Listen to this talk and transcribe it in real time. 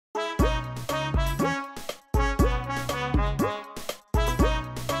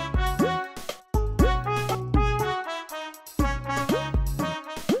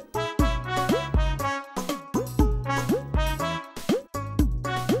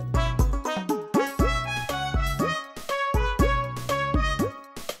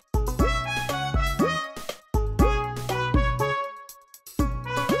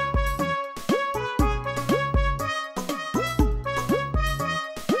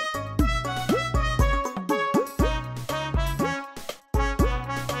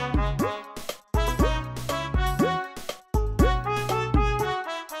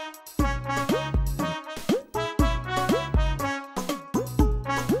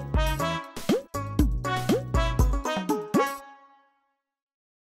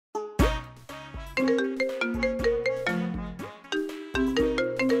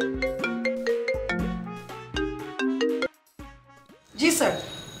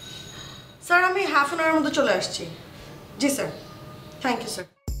আমি half an আওয়ারের মধ্যে চলে আসছি। জি স্যার, থ্যাংক ইউ স্যার।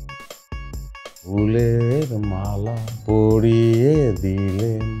 ফুলের মালা পরিয়ে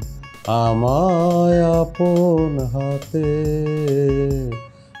দিলেন আমায় আপন হাতে,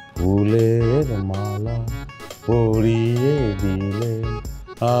 ফুলের মালা পরিয়ে দিলেন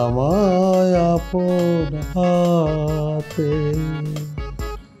আমায় আপন হাতে।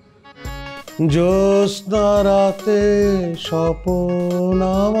 জ্যোৎস্না রাতে স্বপন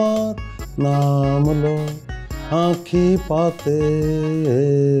আমার নামলো আঁখি পাতে,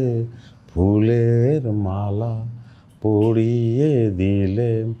 ফুলের মালা পরিয়ে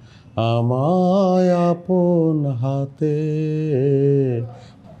দিলেন আমায় আপন হাতে,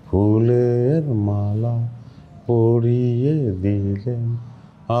 ফুলের মালা পরিয়ে দিলেন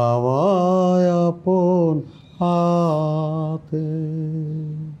আমায় আপন হাতে।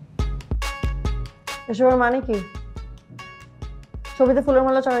 এসবের মানে কি? ছবিতে ফুলের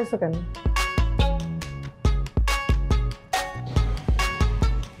মালা চড়াইছো কেন?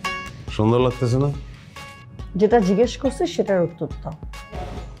 সুন্দর লাগতেছে না? যেটা জিজ্ঞেস করছিস সেটার উত্তর দাও।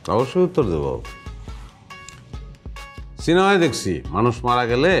 অবশ্যই উত্তর দেব। সিনেমায় দেখছি মানুষ মারা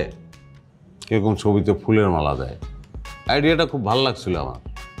গেলে এরকম ছবিতে ফুলের মালা দেয়। আইডিয়াটা খুব ভালো লাগছিল আমার,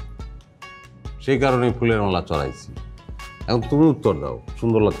 সেই কারণেই ফুলের মালা চড়াইছি। এখন তুমি উত্তর দাও,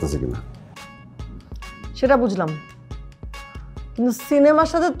 সুন্দর লাগতেছে কিনা। সেটা বুঝলাম, কিন্তু সিনেমার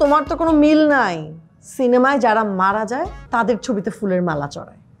সাথে তোমার তো কোনো মিল নাই। সিনেমায় যারা মারা যায় তাদের ছবিতে ফুলের মালা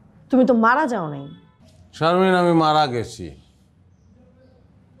চড়ায়, তুমি তো মারা যাও নাই। শারমিন, আমি মারা গেছি,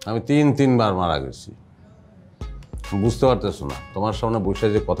 আমি 3-3 বার মারা গেছি। বুঝতে পারতেছো না? তোমার সামনে বসে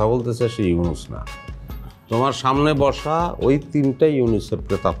যে কথা বলতেছে সে ইউনুস না, তোমার সামনে বসা ওই 3টাই ইউনুসের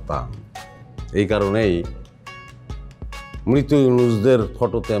প্রেতাত্মা। এই কারণেই মৃত ইউনুসদের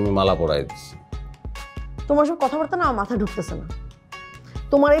ফটোতে আমি মালা পরাই দিচ্ছি। তোমার সব কথাবার্তা না মাথায় ঢুকতেছে না।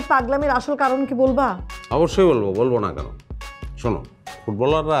 তোমার এই পাগলামির আসল কারণ কি বলবা? অবশ্যই বলবো, বলবো না কেন? শোনো,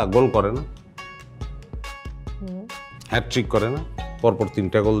 ফুটবলাররা গোল করে না, হ্যাটট্রিক করে না, পরপর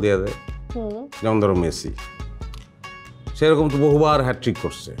 3টা গোল দিয়ে দেয়। যেমন ধরো মেসি, সেরকম তো বহুবার হ্যাটট্রিক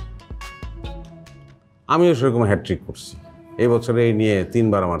করছে, আমিও সেরকম হ্যাটট্রিক করছি। এই বছরে এই নিয়ে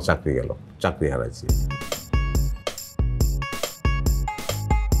 3বার আমার চাকরি গেল, চাকরি হারাইছি।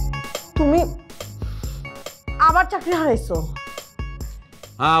 তুমি আবার চাকরি হারাইছো?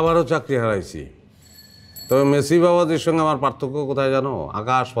 হ্যাঁ, আবারও চাকরি হারাইছি। তবে মেসি বাবাদের সঙ্গে আমার পার্থক্য কোথায় জানো?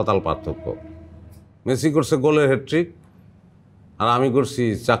 আকাশ পাতাল পার্থক্য। মেসি করছে গোলের হ্যাটট্রিক, আর আমি করছি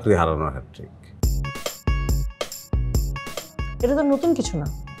চাকরি হারানোর হ্যাটট্রিক। এটা তো নতুন কিছু না,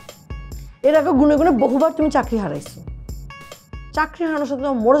 এর আগে গুনে গুনে বহুবার তুমি চাকরি হারাইছো। চাকরি হারানোর সাথে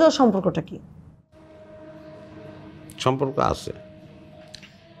তোমার মরে যাওয়ার সম্পর্কটা কি? সম্পর্ক আছে,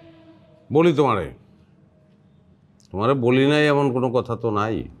 বলি তোমারে বলি নাই এমন কোনো কথা তো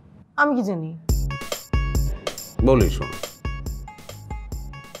নাই। আমি কি জানি? বলি শোনো,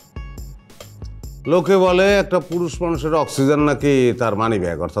 লোকে বলে একটা পুরুষ মানুষের অক্সিজেন নাকি তার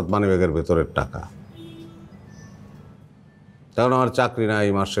মানিব্যাগ, অর্থাৎ মানিব্যাগের ভেতরের টাকা। কারণ আমার চাকরি নাই,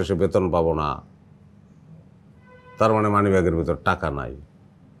 মাস শেষে বেতন পাবো না, তার মানে মানিব্যাগের ভেতর টাকা নাই।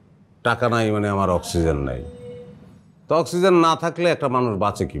 টাকা নাই মানে আমার অক্সিজেন নাই। তো অক্সিজেন না থাকলে একটা মানুষ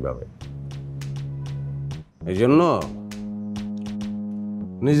বাঁচে কিভাবে? এই জন্য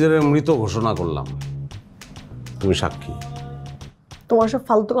নিজের মৃত ঘোষণা করলাম। তুমি সাক্ষী। তোমার সব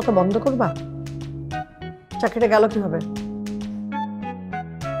ফালতু কথা বন্ধ করবা? চাকরিটা গেল কিভাবে?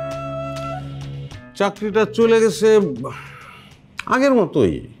 চাকরিটা চলে গেছে আগের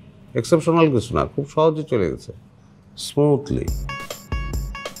মতোই, এক্সেপশনাল কিছু না, খুব সহজে চলে গেছে, স্মুথলি।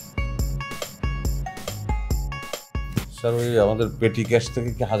 স্যার, ওই আমাদের পেটি ক্যাশ থেকে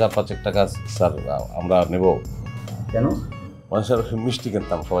কি 1000-5 টাকা স্যার আমরা নেব? কেন? স্যার মিষ্টি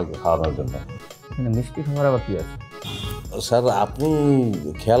কিনতাম সবাইকে খাওয়ানোর জন্য। মিষ্টি খাওয়ার আবার কি আছে? স্যার আপনি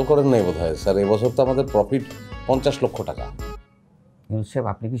খেয়াল করেন নাই বোধ হয়। স্যার এবছর তো আমাদের প্রফিট 50 লক্ষ টাকা। সাহেব,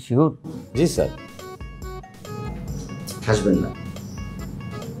 আপনি কি শিওর? জি স্যার। হাসবেন না,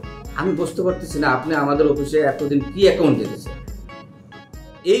 আমি বুঝতে পারতেছি না আপনি আমাদের অফিসে এতদিন কি অ্যাকাউন্ট দিতেছেন।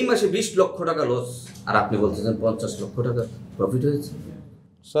 এই মাসে 20 লক্ষ টাকা লস, আর আপনি বলতেছেন 50 লক্ষ টাকা প্রফিট হয়েছে।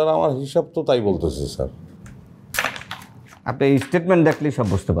 স্যার আমার হিসাব তো তাই বলতেছে স্যার। আপনি এই স্টেটমেন্ট দেখলেই সব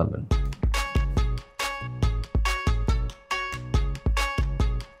বুঝতে পারবেন।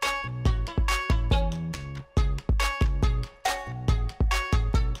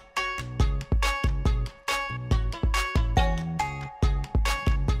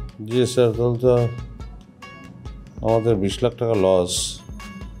 জি স্যার, তাহলে তো আমাদের 20 লাখ টাকা লস।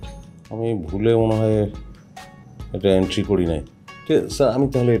 আমি ভুলে মনে হয় এটা এন্ট্রি করি নাই। ঠিক আছে স্যার, আমি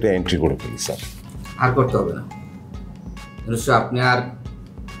তাহলে এটা এন্ট্রি করে ফেলি স্যার। আর করতে হবে না, নিশ্চয় আপনি আর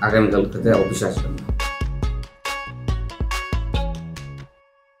আগামীকাল থেকে অফিসে আসবেন না।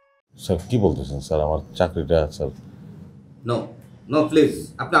 স্যার কি বলতেছেন স্যার? আমার চাকরিটা স্যার। নো নো প্লিজ,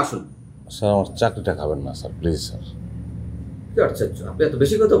 আপনি আসুন। স্যার আমার চাকরিটা খাবেন না স্যার, প্লিজ স্যার। কি আশ্চর্য, আপনি এত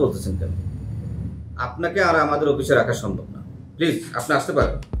বেশি কথা বলতেছেন কেন? আপনাকে আর আমাদের অফিসে রাখা সম্ভব না। প্লিজ আপনি আসতে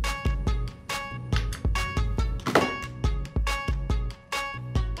পারেন।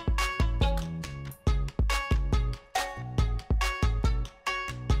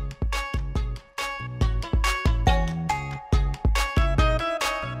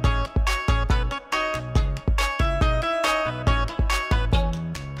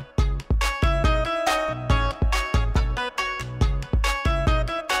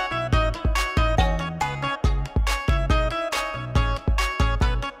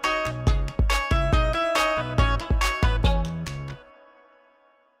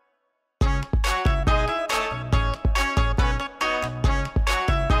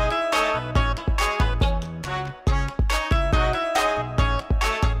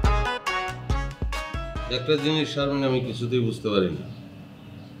 একটা জিনিস শারমিন আমি কিছুতেই বুঝতে পারি না,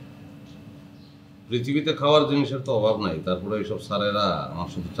 পৃথিবীতে খাওয়ার জিনিসের তো অভাব নাই, তারপরে এইসব স্যারেরা আমার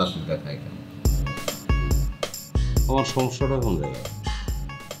শুধু চাকরিটা খায় কেন? আমার সমস্যাটা কোন জায়গায়?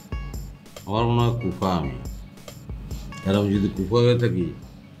 আমার মনে হয় কুফা আমি, আর আমি যদি কুফা হয়ে থাকি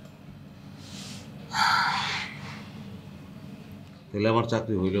তাহলে আমার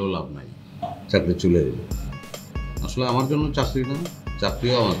চাকরি হইলেও লাভ নাই, চাকরি চলে যাবে। আসলে আমার জন্য চাকরি না,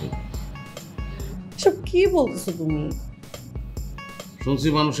 চাকরিও আমার জন্য। সব কি বলতেছো তুমি? শুনছি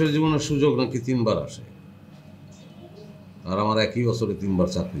মানুষের জীবনে সুযোগ নাকি 3 বার আসে, আর আমার একই বছরে 3 বার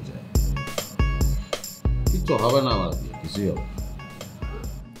চাকরি যায়। কিছু হবে না আমার দিয়ে, কিছুই হবে।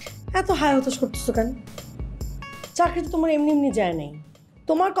 এত হাই হতাশ করতেছো কেন? চাকরি তো তোমার এমনি এমনি যায় নাই।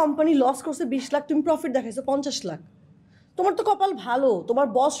 তোমার কোম্পানি লস করছে 20 লাখ, তুমি প্রফিট দেখাইছো 50 লাখ। তোমার তো কপাল ভালো, তোমার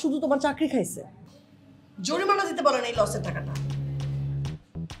বস শুধু তোমার চাকরি খাইছে, জরিমানা দিতে পারে না এই লসের টাকাটা।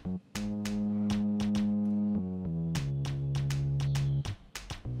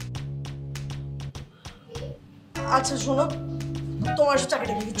 আচ্ছা শোনো, তোমার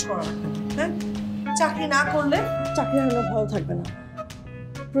চাকরিটাকে কিছু করা লাগবে না, হ্যাঁ? চাকরি না করলে চাকরি হারানোর ভয় থাকবে না।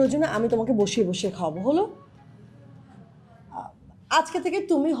 প্রয়োজনে আমি তোমাকে বসিয়ে বসিয়ে খাওয়াবো, হলো? আজকে থেকে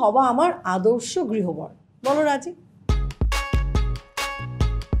তুমি হবা আমার আদর্শ গৃহবর। বলো রাজি?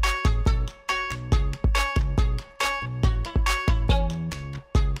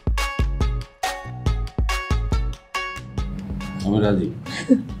 আমি রাজি।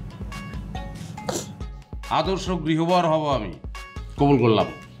 আদর্শ গৃহবর হব আমি, কবুল করলাম।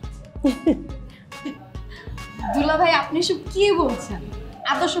 দুলা ভাই আপনি সব কি বলছেন?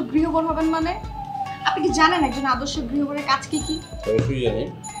 আদর্শ গৃহবর হবেন মানে? আপনি কি জানেন একজন আদর্শ গৃহবরের কাজ কি কি? অবশ্যই জানি।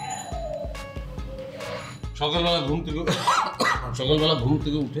 সকালবেলা ঘুম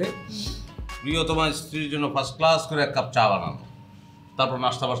থেকে উঠে প্রিয়তমা স্ত্রীর জন্য ফার্স্ট ক্লাস করে 1 কাপ চা বানানো, তারপর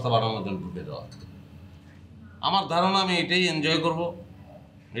নাস্তা বাস্তা বানানোর জন্য ঢুকে যাওয়া। আমার ধারণা আমি এটাই এনজয় করব,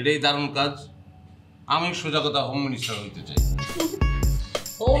 এটাই দারুণ কাজ। আমি সোজা কথা হোম মিনিস্টার হইতে চাই।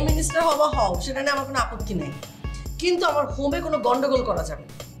 হোম মিনিস্টার হবা হও, সেটা নিয়ে আমার কোনো আপত্তি নেই, কিন্তু আমার হোমে কোনো গন্ডগোল করা যাবে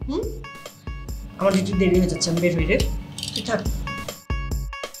না। আমার ডিউটি দেরি হয়ে যাচ্ছে, আমি বের হই রে। তুই থাক।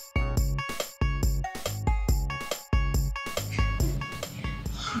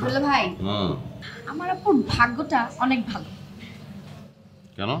 দুলা ভাই আমার আপুর ভাগ্যটা অনেক ভালো।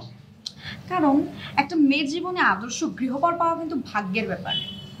 কেন? কারণ একটা মেয়ের জীবনে আদর্শ গৃহবর পাওয়া কিন্তু ভাগ্যের ব্যাপার,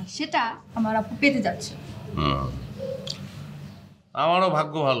 আর সেটা আমার আপু পেতে যাচ্ছে। আমারও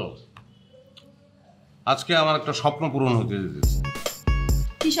ভাগ্য ভালো, আজকে আমার একটা স্বপ্ন পূরণ হতে যেতেছে।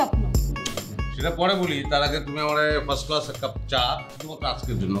 কি স্বপ্ন? সেটা পরে বলি, তার আগে তুমি আমার ফার্স্ট ক্লাস 1 কাপ চা শুধুমাত্র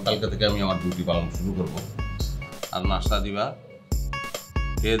আজকের জন্য, কালকে থেকে আমি আমার ডিউটি পালন শুরু করব। আর নাস্তা দিবা,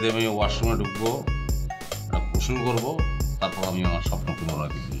 খেয়ে দিয়ে আমি ওয়াশরুমে ঢুকবো, গোসল করবো, তারপর আমি আমার স্বপ্ন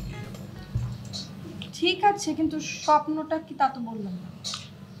পুনরায় দিয়ে যাব। ঠিক আছে, কিন্তু স্বপ্নটা কি তা তো বললাম না।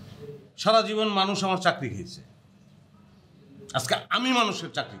 সারা জীবন মানুষ আমার চাকরি খেয়েছে, আজকে আমি মানুষের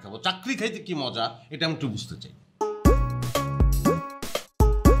চাকরি খাবো। চাকরি খাইতে কি মজা এটা আমি একটু বুঝতে চাই।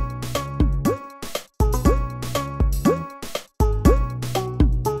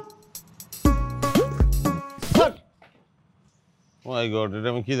 ও মাই গড, এটা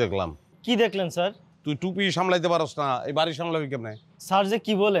আমি কি দেখলাম? কি দেখলেন স্যার? তুই টুপি সামলাইতে পারস না, এই বাড়ি সামলাবি কেমনে? স্যার যে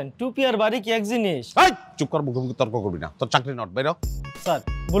কি বলেন, টুপি আর বাড়ি কি এক জিনিস? এই চুপ কর, মুখে তর্ক করবি না, তোর চাকরি নট, বাইরে। স্যার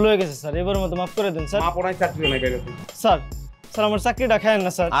ভুল হয়ে গেছে স্যার, এবার মতো মাফ করে দেন স্যার। মা পড়ায় চাকরি নাই, বাইরে। স্যার স্যার আমার চাকরিটা খায়েন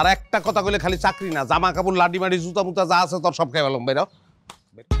না স্যার। আর একটা কথা কইলে খালি চাকরি না, জামা কাপড় লাডি মাডি জুতা মুতা যা আছে তোর সব খাই ফেলাম, বাইরে।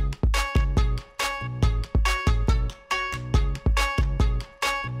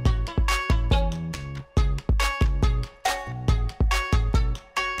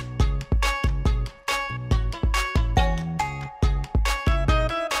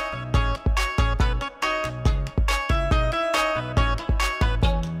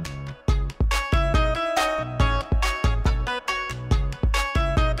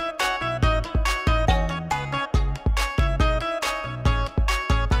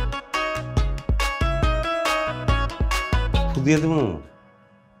 ফুদিয়ে দেবো,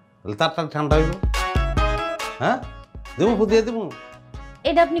 তাহলে তার ঠান্ডা হইব। হ্যাঁ দেবো, ফুদিয়ে দেবো।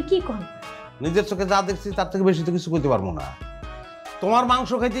 এটা আপনি কি করেন? নিজের চোখে যা দেখছি তার থেকে বেশি তো কিছু কইতে পারবো না। তোমার মাংস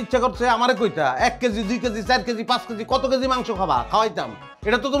খাইতে ইচ্ছা করছে, আমারে কইটা 1 কেজি 2 কেজি 4 কেজি 5 কেজি কত কেজি মাংস খাবা, খাওয়াইতাম।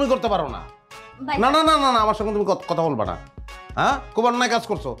 এটা তো তুমি করতে পারো না। না না না না না, আমার সঙ্গে তুমি কথা বলবা না। হ্যাঁ, খুব অন্যায় কাজ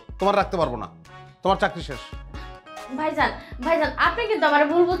করছো, তোমার রাখতে পারবো না, তোমার চাকরি শেষ। ভাইজান ভাইজান, আপনি কিন্তু আমার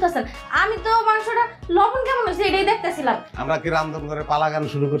ভুল বলতেছেন। আমি তো মাংসটা লবণ কেমন হয়েছে এটাই দেখতেছিলাম। আমরা কি রান্ধন করে পালা গান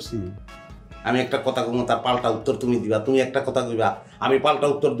শুরু করছি? আমি একটা কথা কমো, তার পাল্টা উত্তর তুমি দিবা, তুমি একটা কথা কইবা, আমি পাল্টা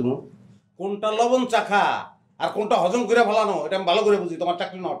উত্তর দিব। কোনটা লবণ চাখা আর কোনটা হজম করে ফেলানো, এটা আমি ভালো করে বুঝি। তোমার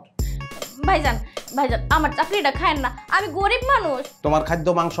চাকরি নট। ভাইজান ভাইজান, আমার চাকরিটা খায়েন না, আমি গরিব মানুষ। তোমার খাদ্য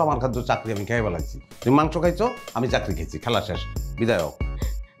মাংস, আমার খাদ্য চাকরি, আমি খেয়ে ফেলাইছি। তুমি মাংস খাইছো, আমি চাকরি খেয়েছি, খেলা শেষ, বিদায় হোক।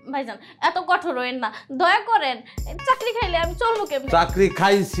 ভাইজান এত কঠোর হইেন না, দয়া করেন। চাকরি খাইলে আমি চলবো কেমনে? চাকরি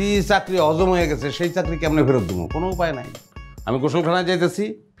খাইছি, চাকরি হজম হয়ে গেছে, সেই চাকরি কেমনে ফেরত দেবো? কোনো উপায় নাই। আমি গোসলখানায় যাইতেছি,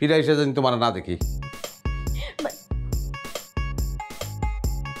 ফিরে এসে যেন তোমার না দেখি।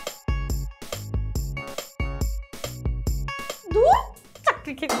 দূর,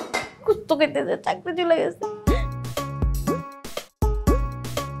 চাকরি খেতে কুত্তো খেতে যে চাকরি চলে গেছে।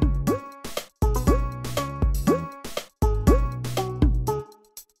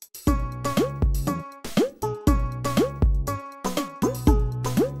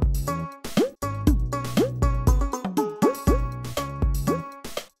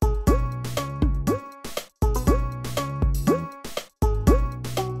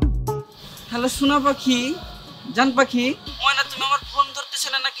 হ্যালো সোনা পাখি, জান পাখি, ময়না তুমি আমার ফোন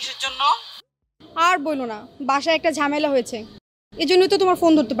ধরতেছিলে না কিসের জন্য? আর বলো না, বাসায় একটা ঝামেলা হয়েছে, এজন্যই তো তোমার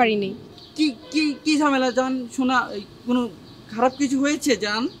ফোন ধরতে পারিনি। কি কি কি ঝামেলা জান? শোনা, কোনো খারাপ কিছু হয়েছে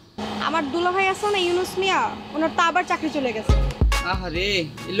জান? আমার দুলাভাই আছে না ইউনুস মিয়া, ওনার তো আবার চাকরি চলে গেছে। আহারে,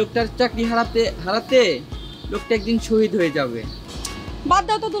 এই লোকটার চাকরি হারাতে হারাতে লোকটা একদিন শহীদ হয়ে যাবে। বাদ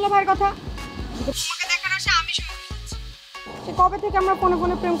দাও তো দুলাভাইয়ের কথা, তোমাকে দেখার আশা আমি শহীদ হয়েছি। সে কবে থেকে আমরা ফোনে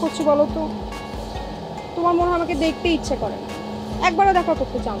ফোনে প্রেম করছি বলো তো? তোমার মনে হয় আমাকে দেখতে ইচ্ছে করে না, একবারও দেখা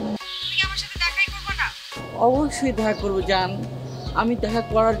করতে চাও না। তুমি কি আমার সাথে দেখাই করবে না? অবশ্যই দেখা করবো জান, আমি দেখা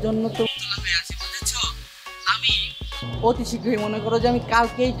করার জন্য তো তোলা হয়ে আছি, বুঝেছো? আমি অতি শীঘ্রই, মনে করো যে আমি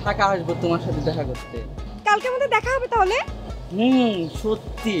কালকেই ঢাকা আসবো তোমার সাথে দেখা করতে। কালকে আমাদের দেখা হবে তাহলে?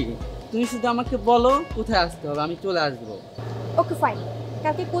 সত্যি। তুমি শুধু আমাকে বলো কোথায় আসতে হবে, আমি চলে আসবো। ওকে ফাইন,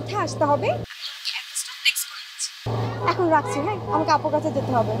 কালকে কোথায় আসতে হবে এখন রাখছি। হ্যাঁ, আমাকে আপুর কাছে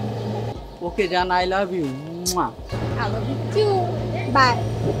যেতে হবে। ওকে জান, I love you. I love you too. Bye.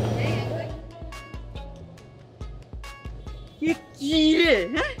 কি রে,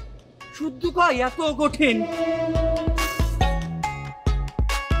 হ্যাঁ শুদ্ধ কয় এত কঠিন?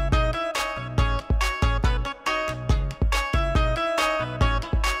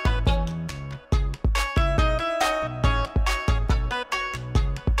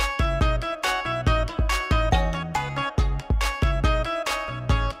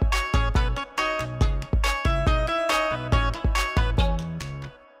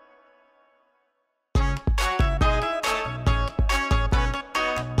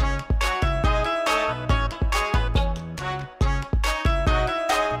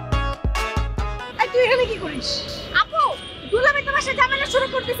 তুই এখানে কি করিস? আপু, দুলাভাই তোমার সাথে ঝামেলা শুরু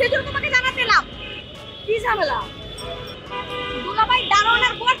করতেছে, এজন্য তোমাকে জানাতে এলাম। কি ঝামেলা? দুলাভাই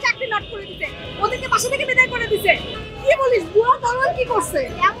দারোয়ানের বউর চাকরি নট করে দিতে, ওদেরকে বাসা থেকে বিদায় করে দিতে। কি বলিস? বুয়া দারোয়ান কি করছে?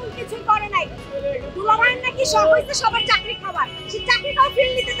 এমন কিছু করে নাই। দুলাভাইয়ের নাকি শখ হইছে সবার চাকরি খাবার, সে চাকরিটাও ফিল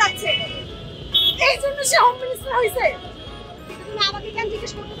নিতে যাচ্ছে, এই জন্য সে হোম মিনিস্টার হইছে। তুমি আমাকে কেন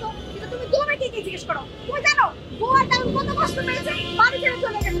জিজ্ঞেস করতেছো? কিন্তু তুমি দুলাভাইকে কি জিজ্ঞেস করো? তুমি জানো বুয়া দারোয়ান কত কষ্ট পেয়েছে, বাড়ি ছেড়ে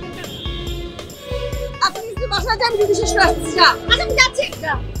চলে গেছে। আপনি কি বাসা যান? যদি শেষ করে আসছি যা। আচ্ছা আমি যাচ্ছি।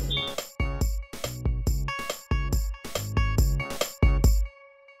 যা।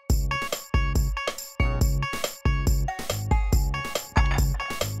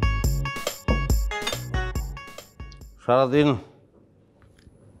 সারাদিন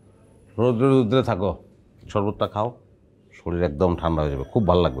রৌদ্রে রৌদ্রে থাকো, শরবতটা খাও, শরীর একদম ঠান্ডা হয়ে যাবে, খুব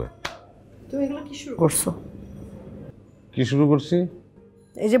ভালো লাগবে। তুমি এগুলো কি শুরু করছো? কি শুরু করছি?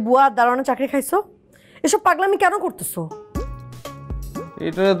 এই যে বুয়া দারোয়ানে চাকরি খাইছো, এসব পাগলামি কেন করতেছো?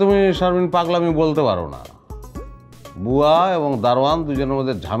 এটা তুমি শারমিন পাগলামি বলতে পারো না। বুয়া এবং দারোয়ান দুজনের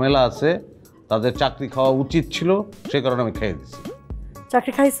মধ্যে ঝামেলা আছে, তাদের চাকরি খাওয়া উচিত ছিল, সে কারণে আমি খেয়ে দিচ্ছি।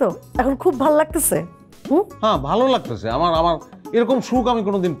 চাকরি খাইছো, এখন খুব ভালো লাগতেছে? হ্যাঁ ভালো লাগতেছে, আমার আমার এরকম সুখ আমি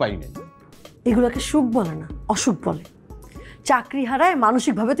কোনোদিন পাইনি। এগুলোকে সুখ বলে না, অসুখ বলে। চাকরি হারায়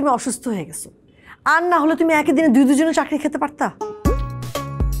মানসিকভাবে তুমি অসুস্থ হয়ে গেছো, আর না হলে তুমি একই দিনে দুজনে চাকরি খেতে পারতা।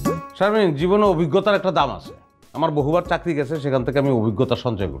 শারমিন, জীবনে অভিজ্ঞতার একটা দাম আছে। আমার বহুবার চাকরি গেছে, সেখান থেকে আমি অভিজ্ঞতা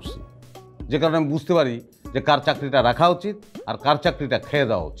সঞ্চয় করছি। যে কারণে আমি বুঝতে পারি যে কার চাকরিটা রাখা উচিত আর কার চাকরিটা খেয়ে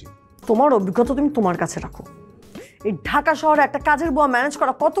দেওয়া উচিত। তোমার অভিজ্ঞতা তুমি তোমার কাছে রাখো। এই ঢাকা শহরে একটা কাজের বুয়া ম্যানেজ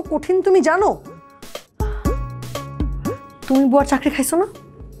করা কত কঠিন তুমি জানো? তুমি বুয়ার চাকরি খাইছো না?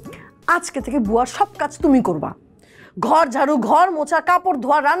 আজকে থেকে বুয়ার সব কাজ তুমি করবা। ঘর ঝাড়ু, ঘর মোছা, কাপড়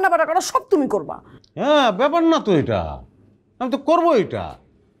ধোয়া, রান্না বান্না করা সব তুমি করবা। হ্যাঁ, ব্যাপার না তো এটা, আমি তো করবো এটা।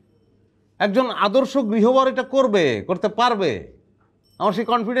 একজন আদর্শ গৃহবর এটা করতে পারবে, আমার সেই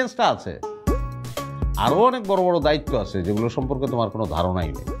কনফিডেন্সটা আছে। আরও অনেক বড় বড় দায়িত্ব আছে যেগুলো সম্পর্কে তোমার কোনো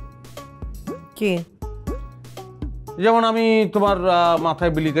ধারণাই নেই। কি? যেমন আমি তোমার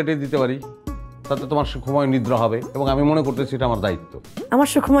মাথায় বিলি কেটে দিতে পারি, তাতে তোমার সুখময় নিদ্রা হবে, এবং আমি মনে করতেছি এটা আমার দায়িত্ব। আমার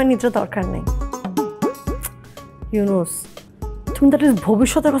সুখময় নিদ্রা দরকার নেই ইউনুস, তুমি তো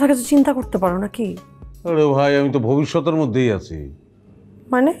ভবিষ্যতের কথা কিছু চিন্তা করতে পারো নাকি? আরে ভাই, আমি তো ভবিষ্যতের মধ্যেই আছি।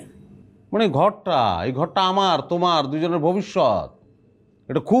 মানে এই ঘরটা আমার তোমার দুজনের ভবিষ্যৎ।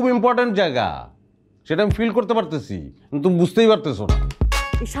 এটা খুব ইম্পর্টেন্ট জায়গা, সেটা আমি ফিল করতে পারতেছি, তুমি বুঝতেই পারতেছো না।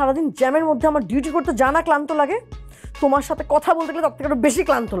 এই সারাদিন জ্যামের মধ্যে আমার ডিউটি করতে জানা ক্লান্ত লাগে, তোমার সাথে কথা বলতে গেলে তার থেকে আরো বেশি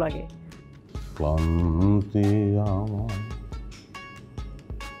ক্লান্ত লাগে। ক্লান্তি আমার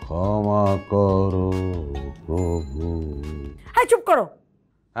ক্ষমা করো প্রভু। হ্যাঁ, চুপ করো।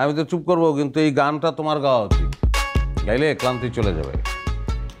 আমি তো চুপ করবো, কিন্তু এই গানটা তোমার গাওয়া উচিত, গাইলে ক্লান্তি চলে যাবে।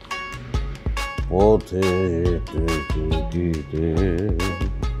 পথে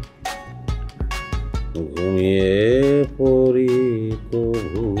ঘুমিয়ে পড়ি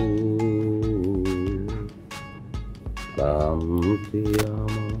প্রভু, ক্লান্তি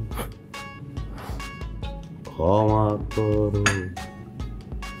আমার ক্ষমা করো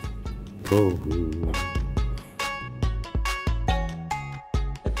প্রভু।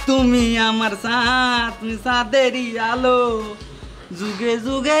 তুমি আমার সাথ, তুমি সাদেরই আলো, যুগে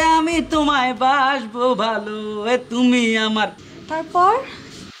যুগে আমি তোমায় বাসবো ভালো। তুমি আমার। তারপর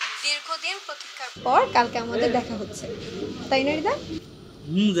দীর্ঘদিন প্রতীক্ষার পর কালকে আমাদের দেখা হচ্ছে, তাই না হৃদয়?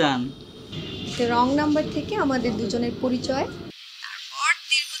 জান, রং নাম্বার থেকে আমাদের দুজনের পরিচয়, তারপর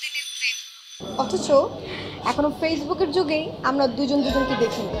দীর্ঘদিনের প্রেম, অথচ এখনো ফেসবুকের যুগেই আমরা দুজন দুজনকে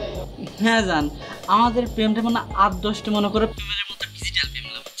দেখি না। হ্যাঁ জান, আমাদের প্রেমটা মানে 8-10টা মনে করো প্রেমের মতো ডিজিটাল প্রেম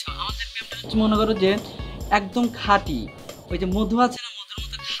না, বুঝছো? আমাদের প্রেমটা হচ্ছে মনে করো যে একদম খাঁটি। ওই যে মধু আছে না, মধুর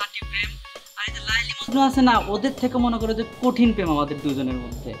মতো খাঁটি প্রেম। আর এই যে লাইলি মধু আছে না, ওদের থেকে মনে করো যে কঠিন প্রেম আমাদের দুজনের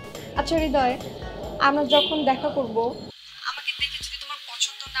মধ্যে। আচ্ছা হৃদয়, আমরা যখন দেখা করব, আমাকে দেখে যদি তোমার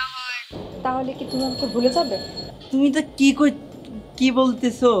পছন্দ না হয় তাহলে কি তুমি আমাকে ভুলে যাবে? তুমি তো কি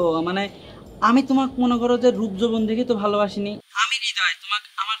বলতেছো? মানে আমি তোমাকে মনে করো যে রূপ যৌবন দেখে তো ভালোবাসিনি, আমি হৃদয় তোমাকে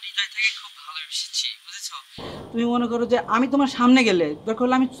আমার হৃদয় থেকে খুব ভালোবেসেছি, বুঝেছো? তুমি মনে করো যে আমি তোমার সামনে গেলে দরকার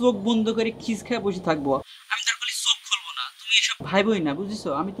হলে আমি চোখ বন্ধ করে খিস খেয়ে বসে থাকবো, আমি দরকার হলে চোখ খুলবো না, তুমি এসব ভাইবই না, বুঝেছো?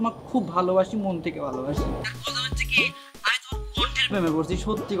 আমি তোমাকে খুব ভালোবাসি, মন থেকে ভালোবাসি। তার কথা হচ্ছে কি, আমি তোমার কণ্ঠের প্রেমে পড়ছি,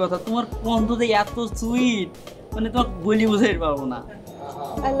 সত্যি কথা। তোমার কণ্ঠতে এত সুইট, মানে তোমাকে বলি বোঝাই পারবো না।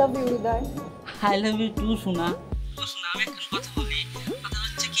 I love you Hridoy. I love you two সোনা। আমি একটা কথা বলি, কথা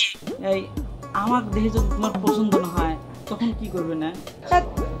হচ্ছে কি, এই আমার দেখে যদি তোমার পছন্দ না হয় তখন কি করবে না?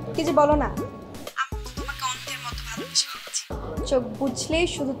 কি যে বলো না, আমি তো তোমাকে অন্যের মতো ভালোবেসে ফেলেছি, চোখ বুঝলেই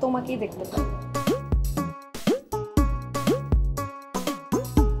শুধু তোমাকেই দেখতে পাই।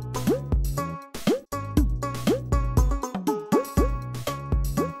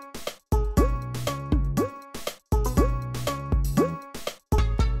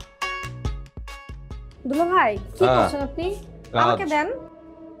 দুলা ভাই, কি করছেন আপনি? আমাকে দেন।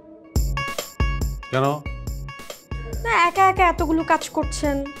 কেন? না, একা একা এতগুলো কাজ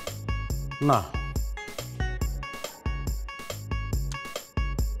করছেন। না,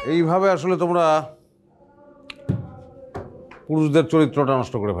 এইভাবে আসলে তোমরা পুরুষদের চরিত্রটা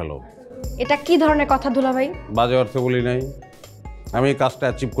নষ্ট করে ফেলো। এটা কি ধরনের কথা দুলা ভাই? বাজে অর্থে বলি নাই, আমি এই কাজটা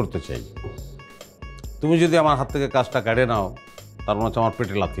অ্যাচিভ করতে চাই। তুমি যদি আমার হাত থেকে কাজটা কেড়ে নাও, তার মনে হচ্ছে আমার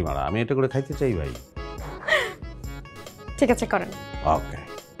পেটে লাথি মারা। আমি এটা করে খাইতে চাই ভাই। ঠিক আছে, করেন। ওকে।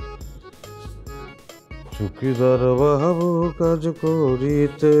 চুকিদার বাবু কাজ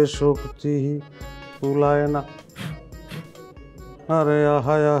করিতে শক্তি কুলায় না, আরে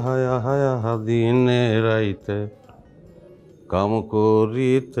আহায় আহায় আহায় আহা দিনে রাইতে কাম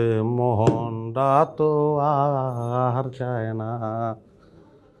করিতে মোহন তো আর যায় না।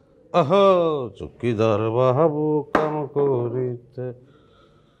 আহ, চুকিদার বাবু কাম করিতে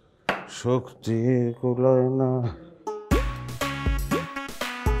শক্তি কুলায় না।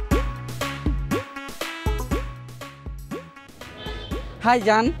 হাই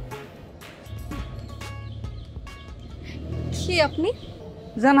জান। কি আপনি?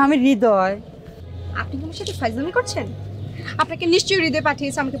 জান, আমি হৃদয়। আপনি কি আমার সাথে ফাইজলামি করছেন? আপনাকে নিশ্চয়ই হৃদয়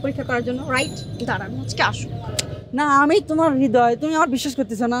পাঠিয়েছে আমাকে পরীক্ষা করার জন্য, রাইট? দাঁড়ান, আজকে আসুন। না, আমি তোমার হৃদয়, তুমি আমার বিশ্বাস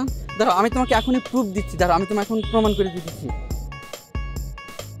করতেছো না? দাঁড়াও আমি তোমাকে এখনই প্রুফ দিচ্ছি, দাঁড়াও আমি তোমাকে এখন প্রমাণ করে দিচ্ছি।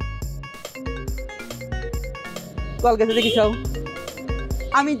 কল গেছে দেখি চাও,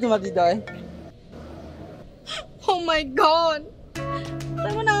 আমি তোমার হৃদয়। ও মাই গড,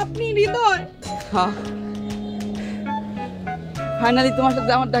 তার মানে আপনি হৃদয়? হ্যাঁ, ফাইনালি তোমার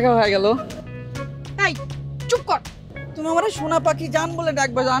সাথে আমার দেখা হয়ে গেল। তাই চুপ কর। তুমি আমার সোনা পাখি জান বলে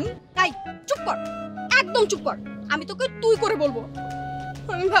ডাকবা জান। তাই চুপ কর, একদম চুপ কর। আমি তোকে তুই করে বলবো।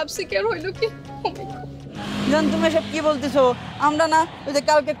 আমি ভাবছি কেন হইলো কি। জান তুমি এসব কি বলতেছো? আমরা না ওই যে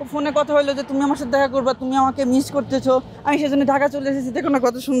কালকে ফোনে কথা হইলো যে তুমি আমার সাথে দেখা করবা, তুমি আমাকে মিস করতেছো, আমি সেজন্য ঢাকা চলে এসেছি। দেখো না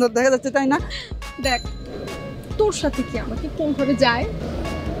কত সুন্দর দেখা যাচ্ছে, তাই না? দেখ তোর সাথে কি আমাকে ফোন করে যায়?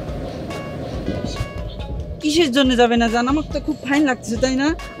 কিসের জন্য যাবে না জান? আমার তো খুব ফাইন লাগছে, তাই না?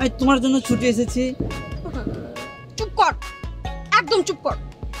 আমি তোমার জন্য ছুটি এসেছি। চুপ কর, একদম চুপ কর।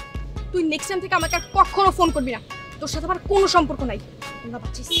 তুই নেক্সট টাইম থেকে আমাকে আর কখনো ফোন করবি না। তোর সাথে আমার কোনো সম্পর্ক নাই। না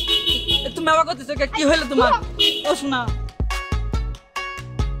বাচ্চিস, তুমি আবার করতেছো কি হইলো তোমার? ও শোনা,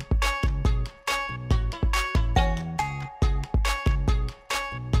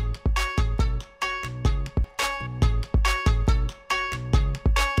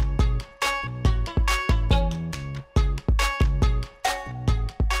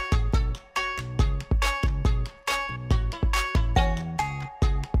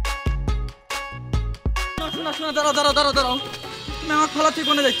 দাঁড়াও দাঁড়াও দাঁড়াও দাঁড়াও, তুমি আমার খোলা তুই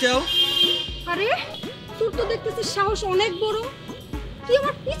কোনে যাচ্ছো? আরে তোর তো দেখতেছিস সাহস অনেক বড়। তুই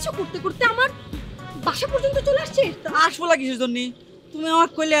আমার পিছু করতে করতে আমার বাসা পর্যন্ত চলে আসছিস। আসবো না কিসের জন্য? তুমি আমার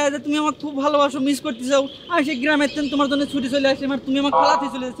কইলে যে তুমি আমাকে খুব ভালোবাসো, মিস করতে চাও। আমি সেই গ্রামের তেন তোমার জন্য ছুটি চলে আসি, আর তুমি আমার খোলাতে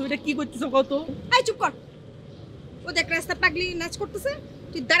চলে যাচ্ছো। এটা কি করতেছো কত? এই চুপ কর। ও দেখ রাস্তা পাগলি নাচ করতেছে,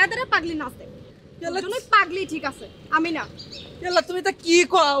 তুই দাঁড়া দাঁড়া পাগলি নাচ দেখ। পাগলি ঠিক আছে, আমি না। তুমি তা কি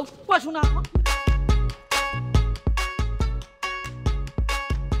কও? শোনা,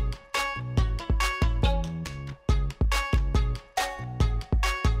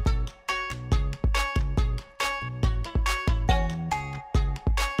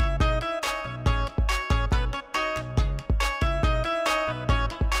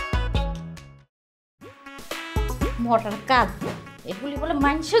 মোটার কাজ এগুলি বলে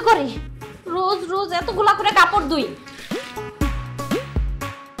মানসে করে রোজ রোজ এতগুলা করে কাপড় ধুই।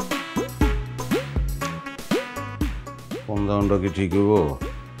 কম দামটা কি ঠিক হইব?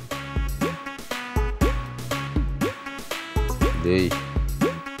 দেই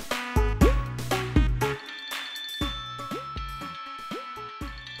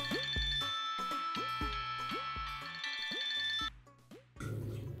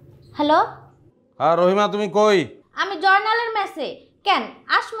হ্যালো, আর রহিমা তুমি কই? আমি জয়নালের মেসে। কেন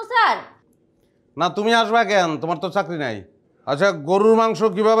আসমু স্যার? না তুমি আসবা কেন? তোমার তো চাকরি নাই। আচ্ছা গরুর মাংস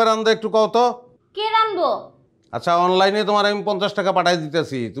কিভাবে রান্ধো একটু কও তো। কে রানবো? আচ্ছা অনলাইনে তোমার আমি 50 টাকা পাঠাই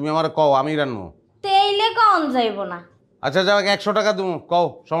দিতেছি, তুমি আমার কও, আমি রান্নু। তেইলে কন যাইব না। আচ্ছা যাও 100 টাকা দেবো, কও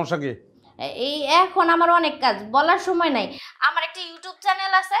সমস্যা কি? এই এখন আমার অনেক কাজ, বলার সময় নাই। আমার একটা ইউটিউব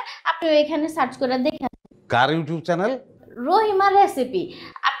চ্যানেল আছে, আপনি ওইখানে সার্চ করে দেখেন। কার ইউটিউব চ্যানেল? রহিমা রেসিপি।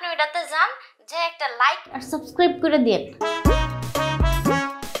 আপনি ওইটাতে যান, যে একটা লাইক আর সাবস্ক্রাইব করে দিন।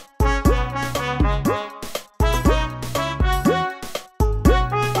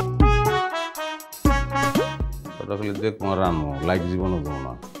 দেখ তোমার রান্নো লাইক জীবনও দেবো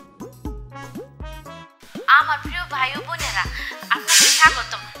না। আমার প্রিয় ভাই ও বোনেরা, আপনাদের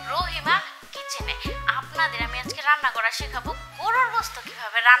স্বাগতম রহিমা কিচেনে। আপনাদের আমি আজকে রান্না করা শেখাবো গরুর গোশত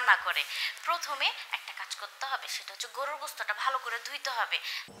কিভাবে রান্না করে। প্রথমে একটা কাজ করতে হবে, সেটা হচ্ছে গরুর গোশতটা ভালো করে ধুইতে হবে।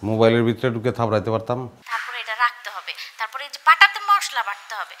 মোবাইলের ভিতরে ঢুকে থাপড়াইতে পারতাম। তারপরে এটা রাখতে হবে। তারপরে এই যে পাটাতে মশলা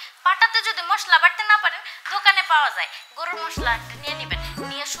বাটতে হবে। পাটাতে যদি মশলা বাটতে না পারেন, দোকানে পাওয়া যায় গরুর মশলা, একটা নিয়ে নেবেন।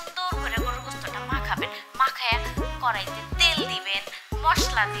 নিয়ে সুন্দর করে গরুর গোশতটা মাখাবেন। মাখায়া কড়াইতে তেল দিবেন,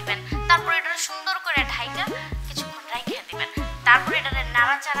 মশলা দিবেন। তারপরে এটা সুন্দর করে ঢাইকা কিছুক্ষণ রাইখে দিবেন। তারপরে এটা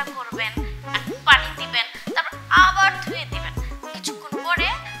নাড়াচাড়া করবেন, আর পানি দিবেন। তারপর আবার ধুয়ে দিবেন। কিছুক্ষণ পরে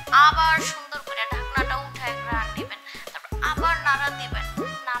আবার সুন্দর করে ঢাকনাটা উঠায় গ্রান দিবেন। তারপর আবার নাড়া দিবেন।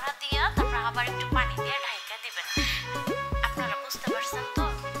 নাড়া দিয়া তারপর আবার একটু পানি দিয়ে ঢাইকা দিবেন। আপনারা বুঝতে পারছেন তো?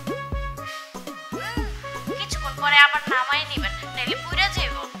 কিছুক্ষণ পরে আবার নামাই নিবেন, নাইলে পুড়ে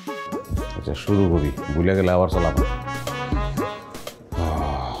যাইব। আচ্ছা শুরু করি, ভুলে গেলে আবার চালাবো।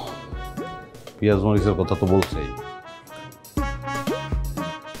 পেঁয়াজ মরিচের কথা তো বলছেই।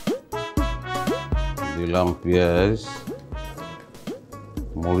 দিলাম পেঁয়াজ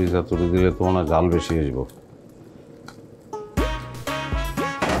মরিচ, এতটা দিলে তো মনে হয় জাল বেশি আসব।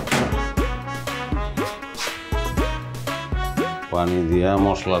 পানি দিয়া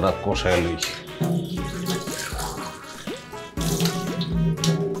মশলাটা কষাই লই।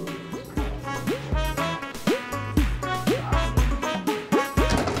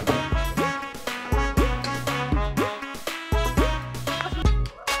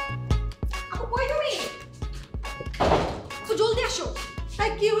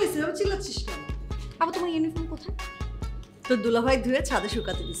 হ্যাঁ কি হয়েছে চিল্লাচ্ছিস কেন? আপু তোমার ইউনিফর্ম কোথায়? তোর দুলাভাই ধুয়ে ছাদে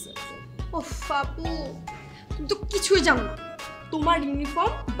শুকাতে দিচ্ছে। ওফ আপু, তুমি তো কিছুই জানো না। তোমার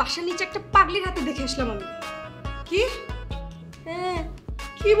ইউনিফর্ম বাসার নিচে একটা পাগলির হাতে দেখে আসলাম আমি। কি? হ্যাঁ।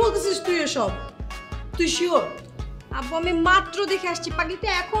 কি বলতেছিস তুই এসব? তুই শিওর? আব্বু আমি মাত্র দেখে আসছি, পাগলিটা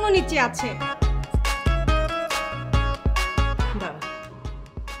এখনো নিচে আছে। দাঁড়া।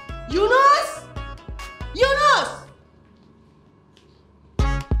 ইউনুস! ইউনুস!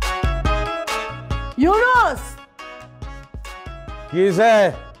 ইউনুস! কি হয়েছে?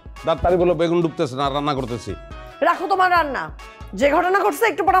 ডাক্তারি বলো বেগুন ডুবতেছে না, রান্না করতেছি। রাখো তোমার রান্না। যে ঘটনা ঘটছে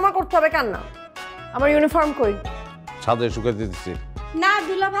একটু পর আমার করতে হবে কান্না। আমার ইউনিফর্ম কই? ছাদে শুকাতে দিচ্ছি। না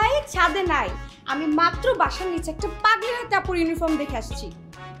দুলা ভাই, ছাদে নাই। আমি মাত্র বাসার নিচে একটা পাগলির হাতে আপুর ইউনিফর্ম দেখে আসছি।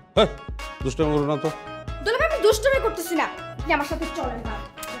 দুষ্টমি করো না তো। দুলা ভাই আমি দুষ্টুমি করতেছি না, আপনি আমার সাথে চলেন না।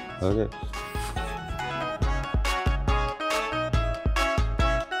 ওকে।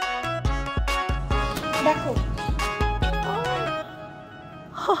 দেখো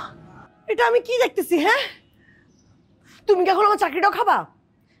এটা আমি কি দেখতেছি? হ্যাঁ, তুমি কি এখন আমার চাকরিটাও খাবা?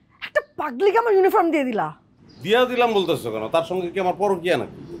 একটা পাগলিকে আমার ইউনিফর্ম দিয়ে দিলা। দিয়ে দিলাম বলতেছো কেন? তার সঙ্গে কি আমার পরকিয়া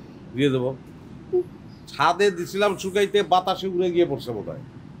নাকি? দিয়ে দেবো। ছাদে দিছিলাম শুকাইতে, বাতাসে উড়ে গিয়ে পড়ছে বোধহয়।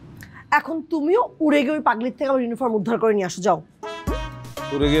 এখন তুমিও উড়ে গিয়ে ওই পাগলির থেকে আমার ইউনিফর্ম উদ্ধার করে নিয়ে আসো, যাও।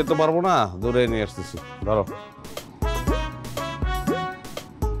 উড়ে গিয়ে তো পারবো না, দৌড়ে নিয়ে আসতেছি। ধরো।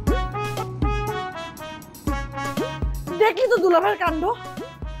 দেখলি তো দুলাভাইয়ের কাণ্ড।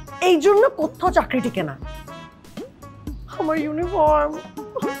 এই জন্য কোথাও চাকরি টিকে না। আমার ইউনিফর্ম।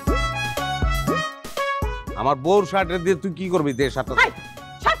 আমার বউর শার্টে দিয়ে তুই কি করবি? দে শার্টটা।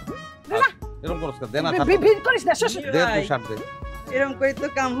 এরকম করছ দে না শার্ট। ভিড় করিস না, শেষ। দে তুই শার্ট দে। এরকম করে তো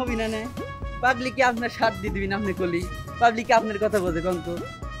কাম হবি না নে। পাবলিকে আপনার শার্ট দিয়ে দিবেন আপনি কলি। পাবলিকে আপনার কথা বোঝে কন্ত।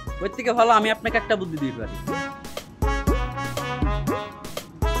 ওর থেকে ভালো আমি আপনাকে একটা বুদ্ধি দিতে পারি।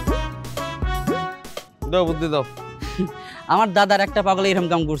 দাও বুদ্ধি দাও। আমার দাদার একটা পাগল এরকম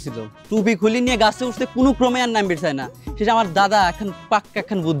কাম করছিল, টুপি খুলি নিয়ে গাছে উঠতে কোনো ক্রমে আর নাম বেরছায় না। সেটা আমার দাদা এখন পাক্কা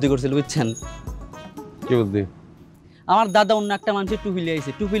এখন বুদ্ধি করছিল, বুঝছেন? কি বুদ্ধি? আমার দাদা অন্য একটা মানুষের টুপি লিয়ে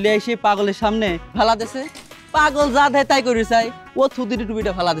আইছে, টুপি লিয়ে এসে পাগলের সামনে ফেলা দিয়েছে। পাগল যা দেয় তাই করে চাই, ও থুদিটি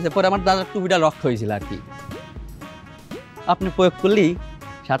টুপিটা ফেলা দিয়েছে। পরে আমার দাদার টুপিটা রক্ষা হয়েছিল আর কি। আপনি প্রয়োগ করলেই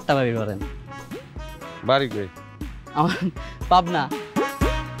সাতটা বাড়ি করেন। বাড়ি কই? আমার পাবনা।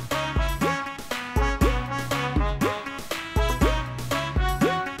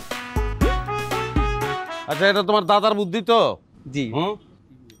 আচ্ছা, এটা তোমার দাদার বুদ্ধি তো? জি।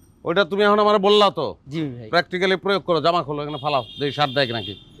 ওইটা তুমি এখন আমার বললা তো? জি ভাই। প্র্যাকটিক্যালি প্রয়োগ করো। জামা খোলো, এখানে ফালাও, দেখি শার্ট দেয়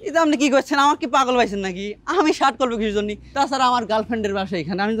নাকি। এটা আপনি কি করছেন? আমার কি পাগল পাইছেন নাকি? আমি শার্ট করবো কিছুর জন্য? তাছাড়া আমার গার্লফ্রেন্ডের বাসা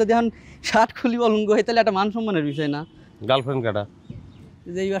এখানে, আমি যদি এখন শার্ট খুলি অলঙ্গ হই তাহলে একটা মান সম্মানের বিষয় না? গার্লফ্রেন্ড কাটা?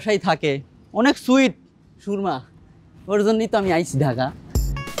 যে এই বাসায় থাকে, অনেক সুইট সুরমা, ওর জন্যই তো আমি আইছি ঢাকা।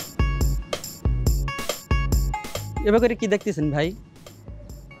 এবার করে কি দেখতেছেন ভাই?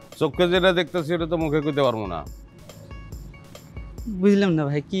 চোখে যেটা দেখতেছি এটা তো মুখে কইতে পারবো না। বুঝলাম না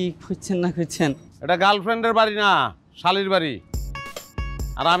ভাই, কি খুঁজছেন না খুঁজছেন? এটা গার্লফ্রেন্ডের বাড়ি না, শালির বাড়ি।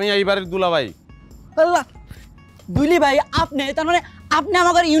 আর আমি এই বাড়ির দুলাভাই। আল্লাহ, দুলি ভাই আপনি, তার মানে আপনি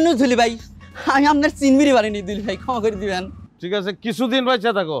আমাকে ইউনুস দুলি ভাই। আমি আপনার চিনবিরই পারিনি দুলি ভাই, ক্ষমা করে দিবেন। ঠিক আছে, কিছুদিন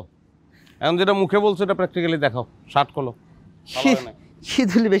বাঁচা থাকো। এখন যেটা মুখে বলছো এটা প্র্যাকটিক্যালি দেখাও। শার্ট খোলো। কি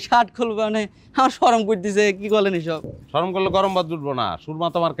দুলি ভাই শার্ট খুলবো মানে? আমার শরম করতেছে, কি বলেন এসব? শরম করলে গরম ভাত জুটবো না। সুরমা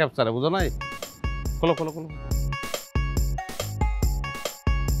তোমার ক্যাপচারে, বুঝো নাই? খোলো খোলো খোলো।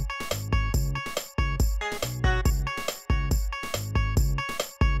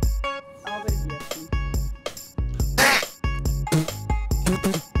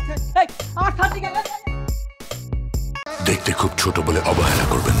 দেখতে খুব ছোট বলে অবহেলা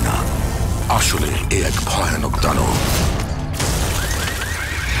করবেন না, আসলে এ এক ভয়ানক দানব।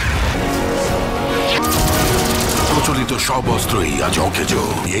 প্রচলিত সব অস্ত্রই আজ অকেজ।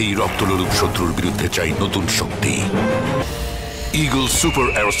 এই রক্তলোলুপ শত্রুর বিরুদ্ধে চাই নতুন শক্তি। ইগল সুপার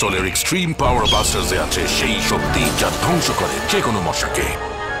অ্যারোসলের এক্সট্রিম পাওয়ার বাস্টার্সে আছে সেই শক্তি যা ধ্বংস করে যে কোনো মশাকে।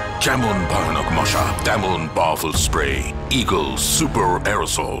 যেমন ভয়ানক মশা, তেমন powerful spray. Eagle super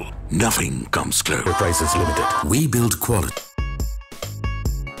aerosol. Nothing comes close. Price is limited. We build quality.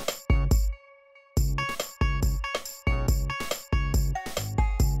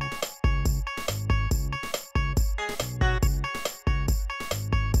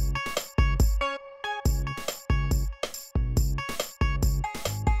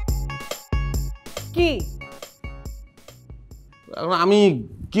 কি? এখন আমি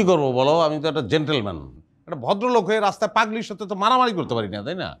কি করবো বলো? আমি তো একটা জেন্টেলম্যান, একটা ভদ্রলোক হয়ে রাস্তায় পাগলির সাথে তো মারামারি করতে পারি না,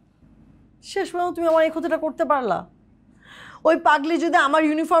 তাই না? শেষ পর্যন্ত তুমি আমার এই ক্ষতিটা করতে পারলা? ওই পাগলি যদি আমার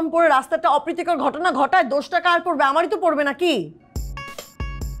ইউনিফর্ম পরে রাস্তাটা অপ্রীতিকর ঘটনা ঘটায়, দোষটা কার পড়বে? আমারই তো পড়বে নাকি?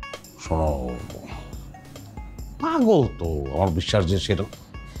 শোনো, পাগল তো। আমার বিশ্বাস যে সেরকম,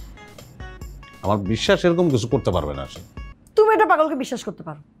 আমার বিশ্বাস এরকম কিছু করতে পারবে না সে। তুমি এটা পাগলকে বিশ্বাস করতে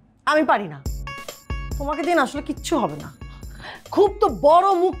পারো, আমি পারি না। তোমাকে দিন আসলে কিচ্ছু হবে না। খুব তো বড়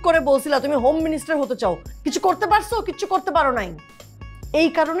মুখ করে বলছিলা তুমি হোম মিনিস্টার হতে চাও, কিছু করতে পারছো? কিচ্ছু করতে পারো নাই। এই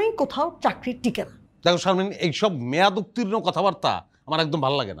কারণেই কোথাও চাকরি টিকে না। দেখো শারমিন, এইসব মেয়াদ উত্তীর্ণ কথাবার্তা আমার একদম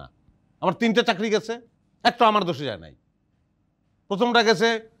ভালো লাগে না। আমার 3টে চাকরি গেছে, একটা আমার দোষে যায় নাই। প্রথমটা গেছে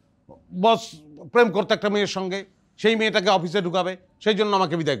বস প্রেম করতে একটা মেয়ের সঙ্গে, সেই মেয়েটাকে অফিসে ঢুকাবে, সেই জন্য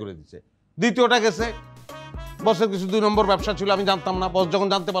আমাকে বিদায় করে দিচ্ছে। দ্বিতীয়টা গেছে বসের কিছু 2 নম্বর ব্যবসা ছিল, আমি জানতাম না। বস যখন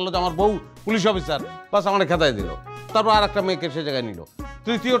জানতে পারলো যে আমার বউ পুলিশ অফিসার, বাস আমার খেতায় দিল। তারপর আর একটা মেয়েকে সে জায়গায় নিল।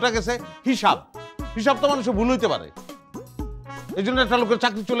 তৃতীয়টা গেছে হিসাব। হিসাব তো মানুষের ভুল হইতে পারে, এই জন্য একটা লোকের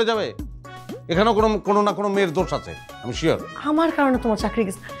চাকরি চলে যাবে। এখানেও কোনো না কোনো মেয়ের দোষ আছে, আমি শিওর। আমার কারণে তোমার চাকরি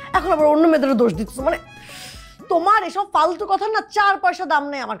গেছে, এখন আবার অন্য মেয়েদেরও দোষ দিচ্ছ। মানে তোমার এসব ফালতু কথা না 4 পয়সা দাম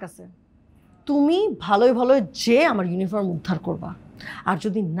নেই আমার কাছে। তুমি ভালোই ভালোই যে আমার ইউনিফর্ম উদ্ধার করবা, আর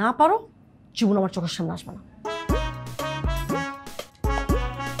যদি না পারো জীবন আমার চোখের সামনে আসবে না।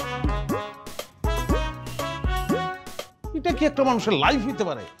 এটা কি একটা মানুষের লাইফ হইতে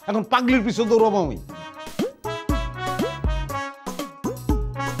পারে? এখন পাগলির পিছনে দৌড়াবো আমি?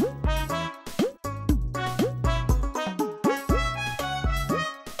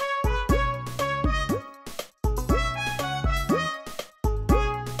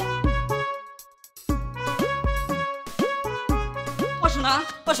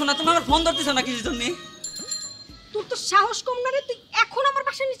 শোনা, তুমি আমার ফোন ধরতেছো না কিছুর জন্য? তোর তো সাহস কম না রে, তুই এখন আমার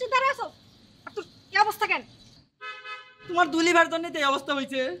পাশের নিচে দাঁড়ায় আছো। আর তোর কি অবস্থা কেন? তোমার দুলিবার জন্য এই অবস্থা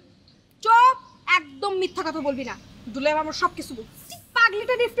হয়েছে। চুপ, একদম মিথ্যা কথা বলবি না। দুলাই আমার সব কিছু বল। তুই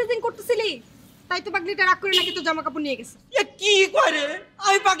পাগলিটা রিপ্রেজেন্ট করতেছিলি, তাই তো পাগলিটা রাগ করে নাকি তোর জামা কাপড় নিয়ে গেছে। এ কি করে?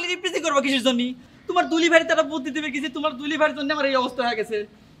 আমি পাগলি রিপ্রেজেন্ট করবো কিছুর জন্য? তোমার দুলিভারি তারা বুদ্ধি দেবে কিছু, তোমার দুলিভারির জন্য আমার এই অবস্থা হয়ে গেছে।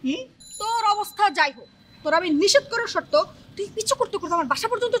 তোর অবস্থা যাই হোক, তোর আমি নিষেধ করার শর্ত তুই পিছু করতে করতে আমার বাসা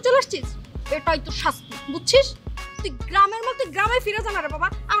পর্যন্ত চলে আসছিস, এটাই তো শাস্তি, বুঝছিস? তুই গ্রামের মধ্যে গ্রামে ফিরে যা না রে বাবা,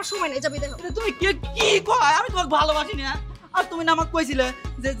 আমার সময় নেই, যাবি দেখো। তুমি কি কয়? আমি তোমাকে ভালোবাসি না। আর তুমি না আমাকে কইছিলে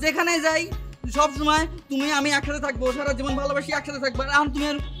যে যেখানে যাই সব সময় তুমি আমি একসাথে থাকবো, সারা জীবন ভালোবাসি একসাথে থাকবো। আর তুমি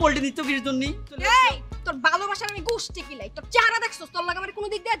আর পোল্টে দিচ্ছ কিছুর জন্য। এই তোর ভালোবাসার আমি গোষ্ঠী কিলাই, তোর চেহারা দেখছস, তোর লাগে আমার কোনো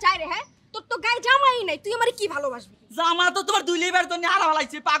দিক দিয়ে যায় রে? হ্যাঁ, তোর তো গায়ে জামাই নাই, তুই আমারে কি ভালোবাসবি? জামা তো তোমার দুলিবার জন্য আর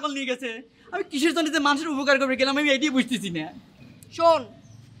ভালাইছে, পাগল নিয়ে গেছে। আমি কিসের জন্য যে মানুষের উপকার করবে গেলাম, আমি এটাই বুঝতেছি না। শোন,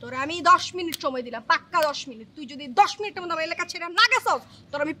 তোর আমি 10 মিনিট সময় দিলাম, পাক্কা 10 মিনিট। তুই যদি 10 মিনিটের মধ্যে আমার এলাকা ছেড়ে না গেছস,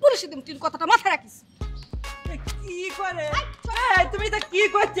 তোর আমি পুলিশে দিম। তুই কথাটা মাথায় রাখিস। কি করে? তুমি এটা কি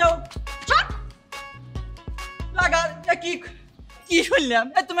করছো? লাগা কি কি শুনলাম?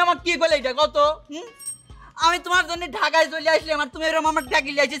 তুমি আমার কি বলে এটা কত? আমি তোমার জন্য ঢাকায় চলে আসলাম, আর তুমি এরকম আমার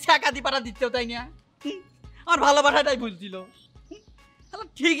ডাকি লিয়েছি ছাকা দি পাড়া দিচ্ছ, তাই না? আমার ভালোবাসাটাই ভুলছিল।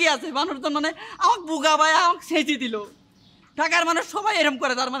 ঠিকই আছে, মানুষজন মানে আমাকে বুকা ভাই আমাকে সেঁচি দিল। ঢাকার মানুষ সবাই এরকম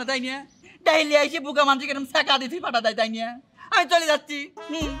করে, তার মানে তাই না? ডাইলি এসে বুকা মানুষকে এরকম ছাকা দিতে পাঠা দেয়, তাই না? আমি চলে যাচ্ছি।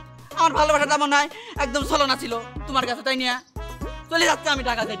 আমার ভালোবাসাটা মনে হয় একদম ছলনা ছিল তোমার কাছে, তাই না? চলে যাচ্ছি আমি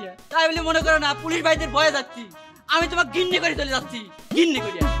ঢাকা থেকে। তাই বলে মনে করো না পুলিশ ভাইদের ভয়ে যাচ্ছি, আমি তোমাকে ঘিন্নি করে চলে যাচ্ছি, ঘিন্নি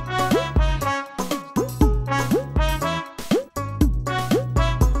করিয়া।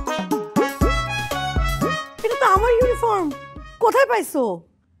 এটা তো আমার ইউনিফর্ম, কোথায় পাইছো?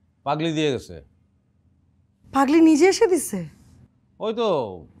 পাগলি দিয়ে গেছে। পাগলি নিজে এসে দিছে? ওই তো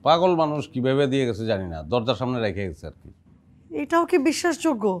পাগল মানুষ কিভাবে দিয়ে গেছে জানি না, দরজার সামনে রেখে গেছে আর কি। এটাও কি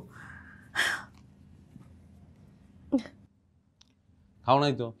বিশ্বাসযোগ্য? খাও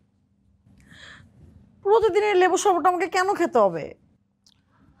নাই তো? প্রতিদিনের লেবু শরবত আমাকে কেন খেতে হবে?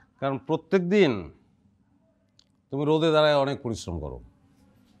 কারণ প্রত্যেক দিন তুমি রোদে দাঁড়ায় অনেক পরিশ্রম করো,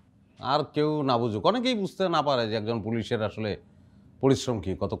 আর কেউ না বুঝুক, অনেকেই বুঝতে না পারে যে একজন পুলিশের আসলে পরিশ্রম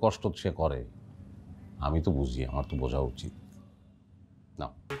কি, কত কষ্ট সে করে। আমি তো বুঝি, আমার তো বোঝা উচিত না।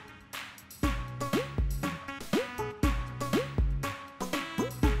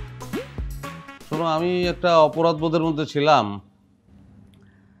 শোনো, আমি একটা অপরাধ বোধের মধ্যে ছিলাম।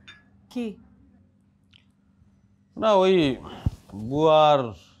 কি? না, ওই বুয়ার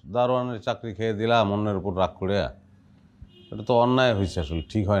দারোয়ানের চাকরি খেয়ে দিলাম অন্যের উপর রাগ করে। এটা তো অন্যায় হয়েছে, আসলে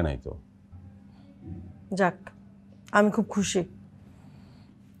ঠিক হয় নাই তো। যাক, আমি খুব খুশি।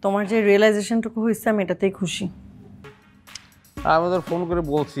 তোমার যে রিয়েলাইজেশনটুকু হয়েছে আমি এটাতেই খুশি। আমাদের ফোন করে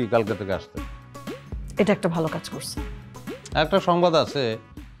বলছি কালকে থেকে আসতে। এটা একটা ভালো কাজ করছে। একটা সংবাদ আছে,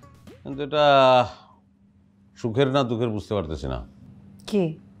 কিন্তু এটা সুখের না দুঃখের বুঝতে পারতেছি না। কি?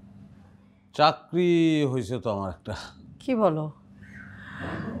 চাকরি হয়েছে তো আমার একটা। কি বলো?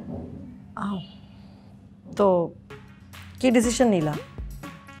 তো কি ডিসিশন নিলা?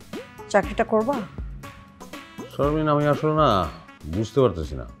 চাকরিটা করবা? শর্মিন, আমি আসলে না বুঝতে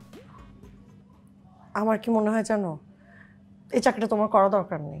পারতেছি না। আমার কি মনে হয় জানো, এই চাকরিটা তোমার করা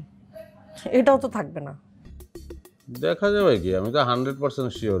দরকার নেই, এটাও তো থাকবে না। দেখা যাবে কি, আমি তো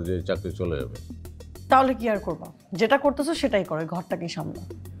 100% শিওর যে এই চাকরি চলে যাবে। তাহলে কি আর করবা, যেটা করতেছো সেটাই করো, ঘরটাকে সামলা।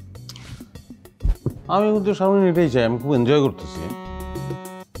 আমি কিন্তু সামনে এটাই চাই, আমি খুব এনজয় করতেছি,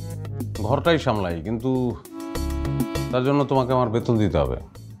 ঘরটাই সামলাই, কিন্তু তার জন্য তোমাকে আমার বেতন দিতে হবে।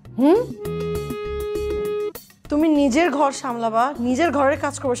 তুমি নিজের ঘর সামলাবা, নিজের ঘরের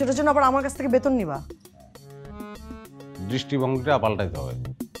কাজ করবো, সেটার জন্য আবার আমার কাছ থেকে বেতন নিবা? দৃষ্টিভঙ্গিটা পাল্টাইতে হবে।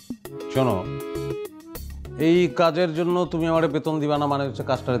 শোনো, এই কাজের জন্য তুমি আমার বেতন দিবা না মানে হচ্ছে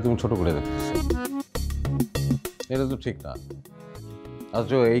কাজটাকে তুমি ছোট করে দেখতেছো, এটা তো ঠিক না।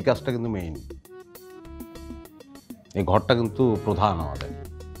 আচ্ছা, এই কাজটা কিন্তু মেইন, এই ঘরটা কিন্তু প্রধান আমাদের,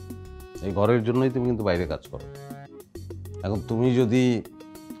 এই ঘরের জন্যই তুমি কিন্তু বাইরে কাজ করো। এখন তুমি যদি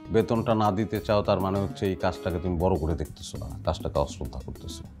বেতনটা না দিতে চাও, তার মানে হচ্ছে এই কাজটাকে তুমি বড় করে দেখতেছো না, কাজটাকে অশ্রদ্ধা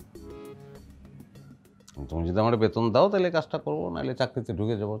করতেছো। তুমি যদি আমার বেতন দাও তাহলে কাজটা করবো, নাহলে চাকরিতে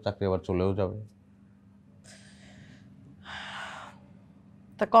ঢুকে যাবো, চাকরি আবার চলেও যাবে।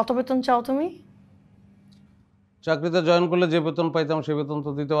 তা কত বেতন চাও তুমি? চাকরিতে জয়েন করলে যে বেতন পাইতাম সে বেতন তো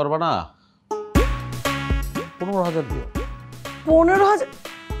দিতে পারবা না, 15,000 দিও। 15,000?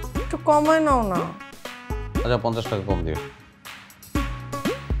 একটু কমায় নাও না। আচ্ছা, 50 টাকা কম দিও।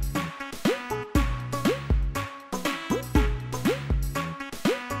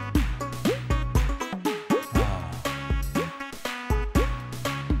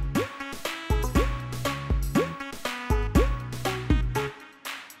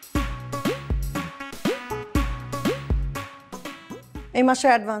 এই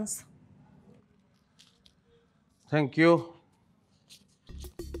মাসের অ্যাডভান্স। Thank you.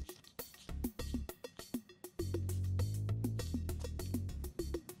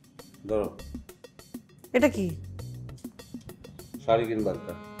 ধরো, এটা কি? শাড়ি কিনবার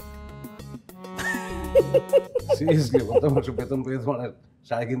একটা। সিরিয়াসলি, গত মাসে বেতন পেয়ে তোমার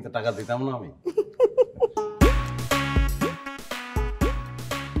শাড়ি কিনতে টাকা দিতাম না আমি?